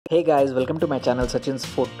Hey guys, welcome to my channel Sachin's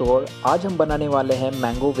food tour. आज हम बनाने वाले हैं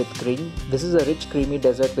mango with cream. This is a rich creamy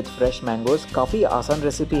desert with fresh mangoes. काफ़ी आसान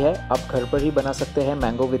रेसिपी है, आप घर पर ही बना सकते हैं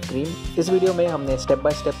मैंगो विद क्रीम। इस वीडियो में हमने स्टेप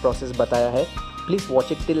बाय स्टेप प्रोसेस बताया है। Please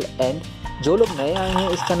watch it till and. जो लोग नए आए हैं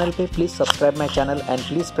इस चैनल पे, please subscribe my channel and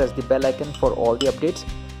please press the bell icon for all the updates.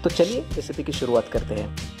 तो चलिए रेसिपी की शुरुआत करते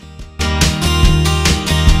हैं।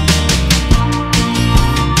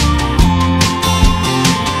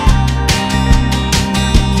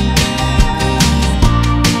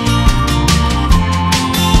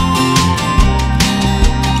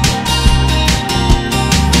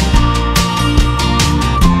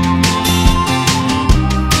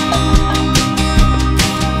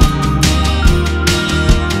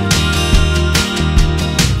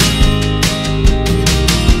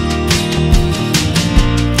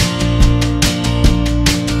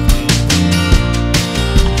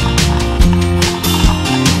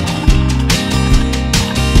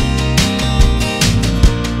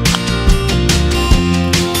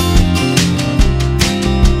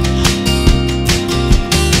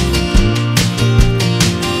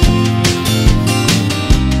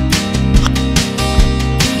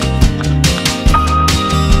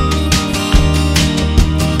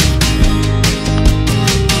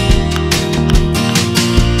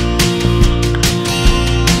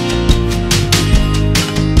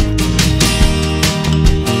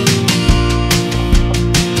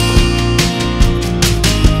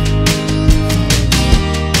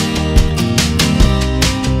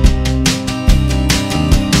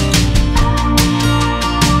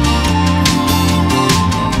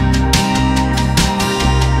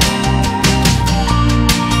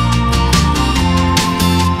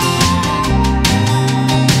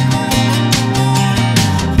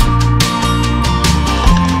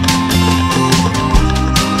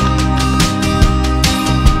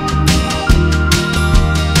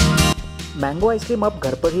 मैंगो आइसक्रीम आप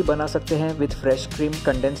घर पर ही बना सकते हैं with fresh cream,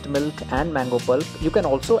 condensed milk and mango pulp. You can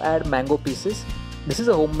also add mango pieces. This is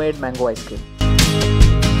a homemade mango ice cream.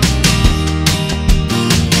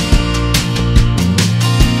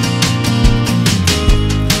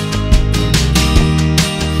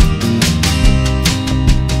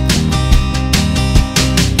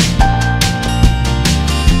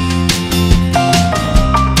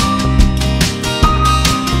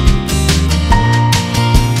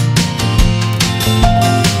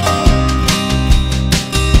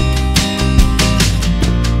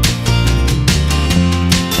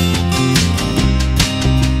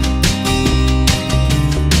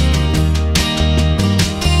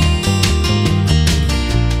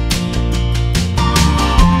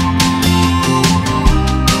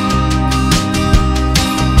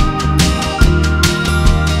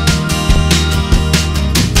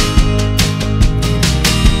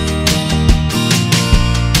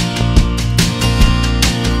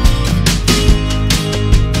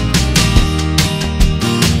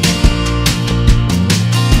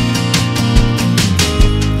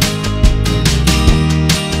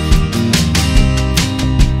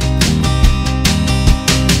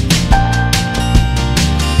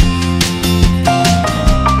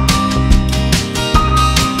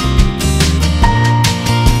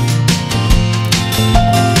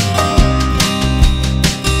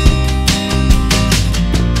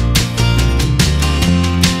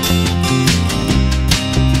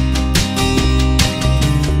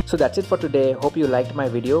 So that's it for today. Hope you liked my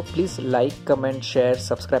video. Please like, comment, share,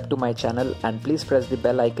 subscribe to my channel and please press the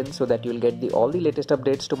bell icon so that you'll get all the latest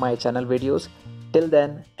updates to my channel videos. Till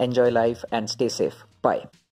then, enjoy life and stay safe. Bye.